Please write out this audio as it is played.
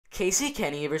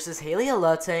Kenney versus Heili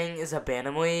Alateng is a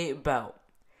bantamweight bout.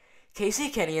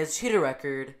 Kenney has a cheater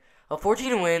record of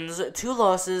 14 wins, 2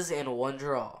 losses, and 1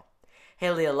 draw.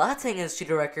 Heili Alateng has a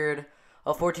cheater record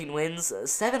of 14 wins,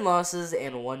 7 losses,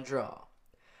 and 1 draw.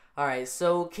 Alright,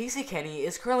 so Kenney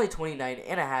is currently 29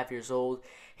 and a half years old.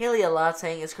 Heili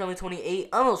Alateng is currently 28,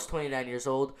 almost 29 years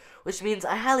old, which means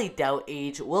I highly doubt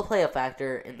age will play a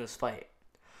factor in this fight.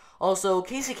 Also,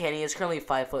 Kenney is currently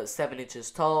 5 foot 7 inches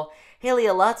tall. Heili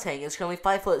Alateng is currently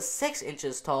 5 foot 6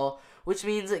 inches tall, which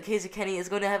means that Kenney is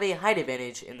going to have a height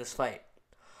advantage in this fight.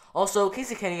 Also,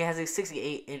 Kenney has a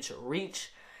 68-inch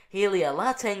reach. Heili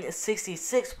Alateng is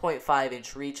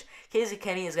 66.5-inch reach.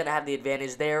 Kenney is going to have the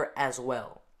advantage there as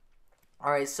well.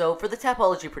 Alright, so for the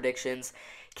Tapology predictions,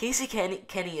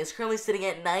 Kenney is currently sitting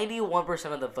at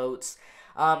 91% of the votes,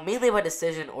 mainly by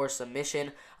decision or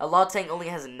submission. Alateng only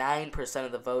has 9%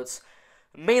 of the votes,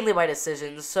 mainly by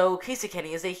decision, so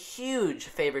Kenney is a huge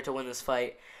favorite to win this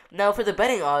fight. Now, for the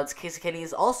betting odds, Kenney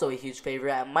is also a huge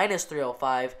favorite at minus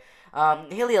 305. Heili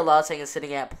Alateng is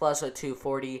sitting at plus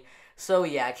 240, so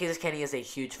yeah, Kenney is a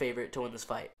huge favorite to win this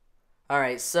fight.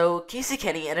 Alright, so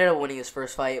Kenney ended up winning his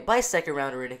first fight by second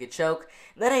round rear naked choke,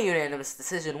 then a unanimous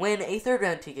decision win, a third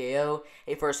round TKO,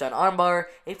 a first round armbar,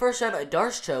 a first round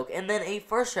Darce choke, and then a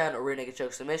first round rear naked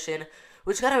choke submission,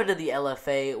 which got him into the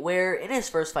LFA, where in his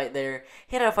first fight there,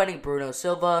 he ended up fighting Bruno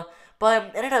Silva,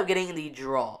 but ended up getting the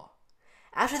draw.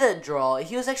 After that draw,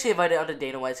 he was actually invited onto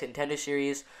Dana White's Contender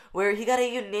Series, where he got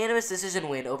a unanimous decision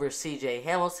win over CJ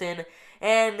Hamilton,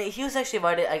 and he was actually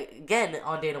invited again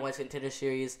on Dana White's Contender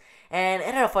Series, and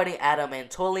ended up fighting Adam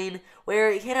Antolin,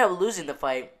 where he ended up losing the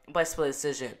fight by split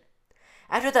decision.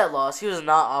 After that loss, he was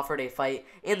not offered a fight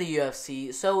in the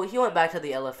UFC, so he went back to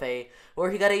the LFA, where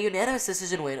he got a unanimous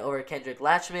decision win over Kendrick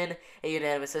Latchman, a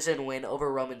unanimous decision win over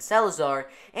Roman Salazar,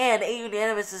 and a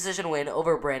unanimous decision win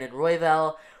over Brandon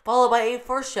Royval, followed by a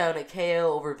first round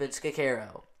KO over Vince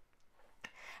Cicero.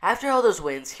 After all those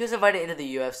wins, he was invited into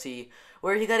the UFC,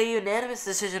 where he got a unanimous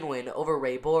decision win over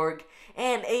Ray Borg,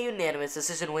 and a unanimous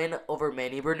decision win over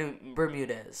Manny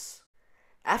Bermudez.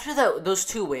 After those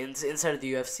 2 wins inside of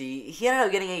the UFC, he ended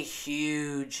up getting a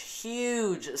huge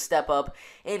step up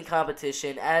in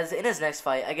competition, as in his next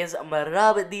fight against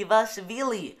Merab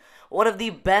Dvalishvili, one of the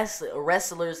best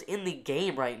wrestlers in the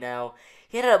game right now.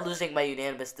 He ended up losing by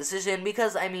unanimous decision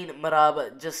because,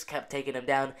 Merab just kept taking him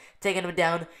down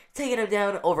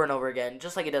over and over again,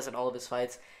 just like he does in all of his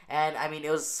fights. And, it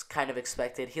was kind of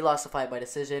expected. He lost the fight by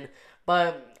decision.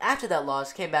 But after that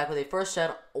loss, came back with a first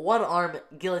round one-arm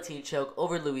guillotine choke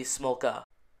over Luis Smolka.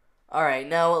 Alright,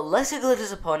 now let's take a look at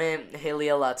his opponent, Heili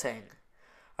Alateng.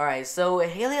 Alright, so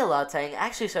Heili Alateng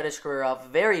actually started his career off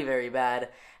very bad,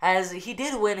 as he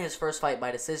did win his first fight by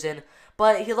decision,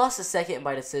 but he lost his second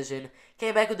by decision,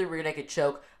 came back with a rear naked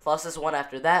choke, lost his one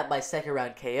after that by second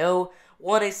round KO,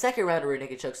 won a second round rear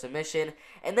naked choke submission,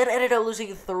 and then ended up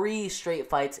losing 3 straight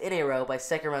fights in a row by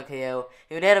second round KO,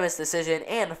 unanimous decision,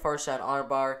 and first round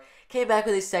armbar. Came back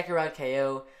with a second round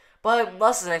KO, but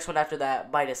lost his next one after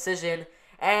that by decision,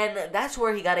 and that's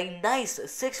where he got a nice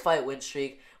 6-fight win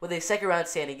streak with a second round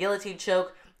standing guillotine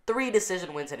choke, 3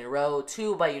 decision wins in a row,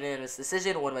 2 by unanimous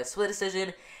decision, 1 by split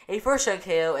decision, a first round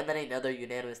KO, and then another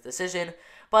unanimous decision.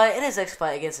 But in his next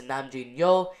fight against Namjoon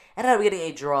Yo, ended up getting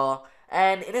a draw,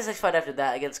 and in his next fight after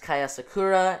that against Kaya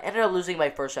Sakura, ended up losing by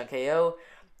first round KO,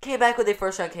 came back with a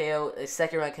first round KO, a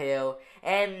second round KO,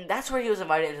 and that's where he was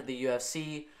invited into the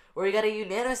UFC, where he got a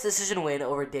unanimous decision win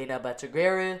over Dana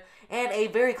Batagueru, and a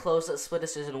very close split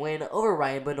decision win over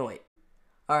Ryan Benoit.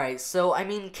 Alright, so,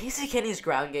 Kenney's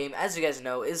ground game, as you guys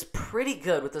know, is pretty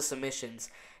good with the submissions.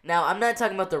 Now, I'm not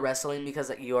talking about the wrestling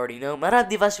because you already know, Merab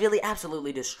Dvalishvili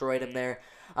absolutely destroyed him there.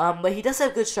 But he does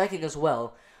have good striking as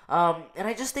well. And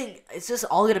I just think it's just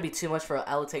all going to be too much for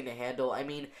Alateng to handle.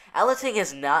 Alateng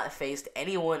has not faced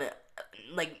anyone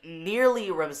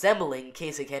nearly resembling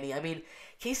Kenney.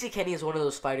 Kenney is one of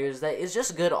those fighters that is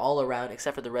just good all around,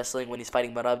 except for the wrestling when he's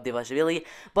fighting Merab Dvalishvili.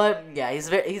 But yeah,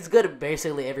 he's good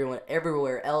basically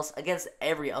everywhere else against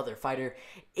every other fighter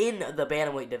in the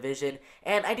bantamweight division.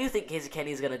 And I do think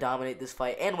Kenney is going to dominate this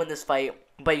fight and win this fight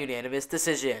by unanimous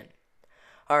decision.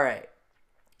 Alright,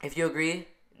 if you agree,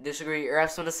 disagree, or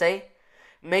have something to say,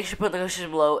 make sure to put in the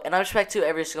questions below, and I'll respect to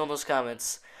every single one of those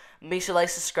comments. Make sure to like,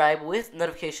 subscribe with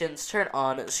notifications turned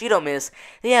on so you don't miss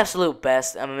the absolute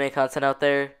best MMA content out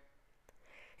there.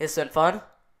 It's been fun,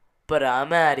 but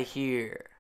I'm out of here.